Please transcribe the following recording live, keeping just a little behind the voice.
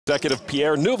Executive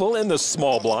Pierre Neuville in the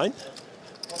small blind.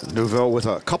 Neuville with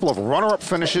a couple of runner-up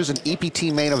finishes in EPT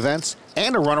main events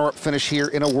and a runner-up finish here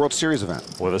in a World Series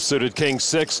event. With a suited king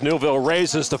six, Neuville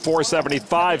raises to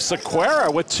 475.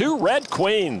 Sequeira with two red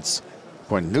queens.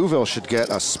 Boy, Neuville should get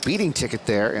a speeding ticket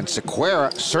there, and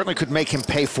Sequeira certainly could make him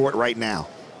pay for it right now.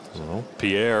 Well,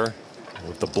 Pierre,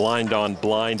 with the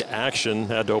blind-on-blind action,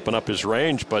 had to open up his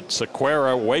range, but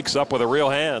Sequeira wakes up with a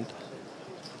real hand.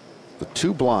 The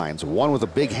two blinds, one with a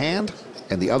big hand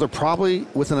and the other probably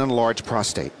with an enlarged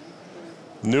prostate.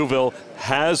 Neuville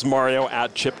has Mario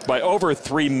out-chipped by over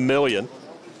 3 million.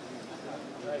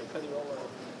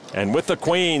 And with the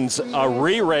queens, a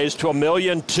re-raise to 1.2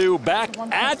 million. Back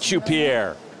at you,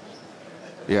 Pierre.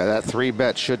 Yeah, that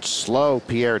 3-bet should slow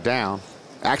Pierre down.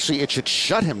 Actually, it should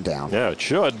shut him down. Yeah, it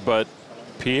should, but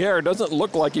Pierre doesn't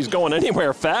look like he's going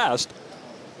anywhere fast.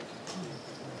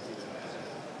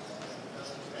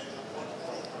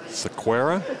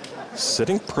 Sequeira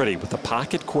sitting pretty with the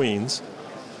pocket queens.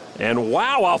 And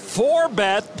wow, a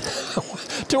 4-bet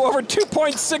to over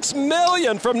 2.6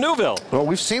 million from Neuville. Well,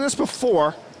 we've seen this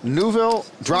before. Neuville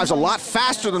drives a lot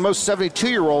faster than most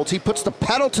 72-year-olds. He puts the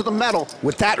pedal to the metal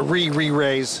with that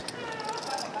re-raise.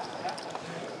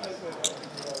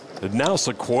 And now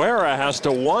Sequeira has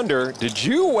to wonder, did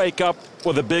you wake up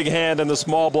with a big hand in the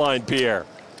small blind, Pierre?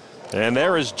 And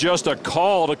there is just a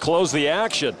call to close the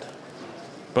action.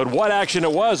 But what action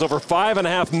it was, over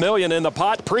 5.5 million in the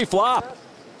pot pre-flop.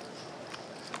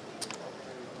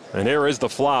 And here is the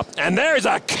flop. And there's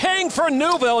a king for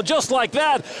Neuville, just like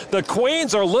that. The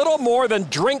queens are little more than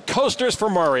drink coasters for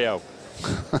Mario.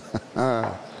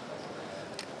 And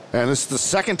this is the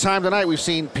second time tonight we've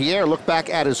seen Pierre look back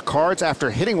at his cards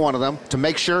after hitting one of them to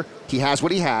make sure he has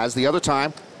what he has. The other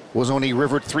time was when he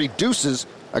rivered 3 deuces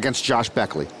against Josh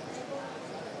Beckley.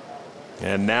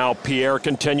 And now Pierre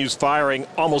continues firing.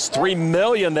 Almost 3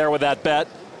 million there with that bet.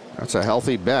 That's a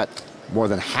healthy bet. More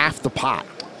than half the pot.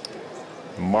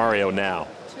 Mario now.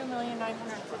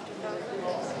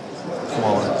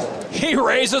 2,950,000. He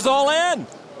raises all in.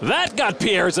 That got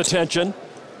Pierre's attention.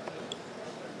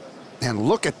 And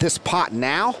look at this pot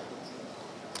now.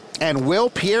 And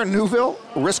will Pierre Neuville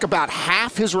risk about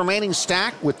half his remaining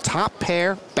stack with top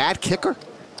pair, bad kicker?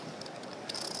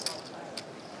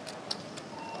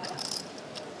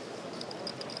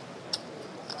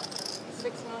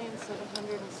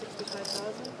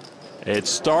 It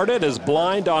started as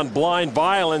blind-on-blind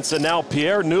violence, and now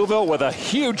Pierre Neuville with a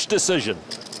huge decision.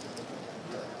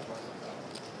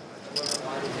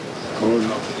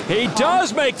 He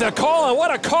does make the call, and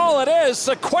what a call it is.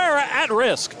 Sequeira at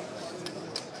risk.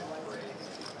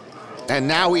 And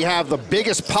now we have the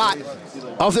biggest pot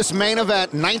of this main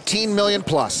event, 19 million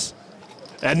plus.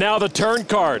 And now the turn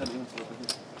card.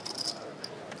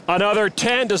 Another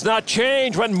 10 does not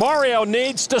change when Mario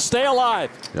needs to stay alive.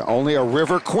 Yeah, only a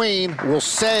river queen will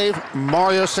save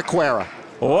Mario Sequeira.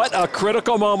 What a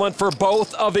critical moment for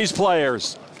both of these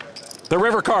players. The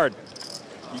river card.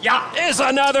 Yeah, is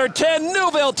another 10.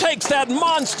 Neuville takes that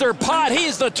monster pot.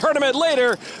 He's the tournament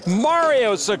leader.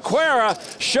 Mario Sequeira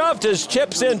shoved his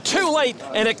chips in too late,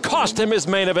 and it cost him his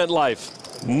main event life.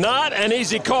 Not an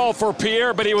easy call for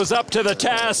Pierre, but he was up to the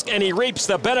task, and he reaps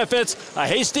the benefits. A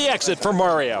hasty exit for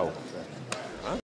Mario.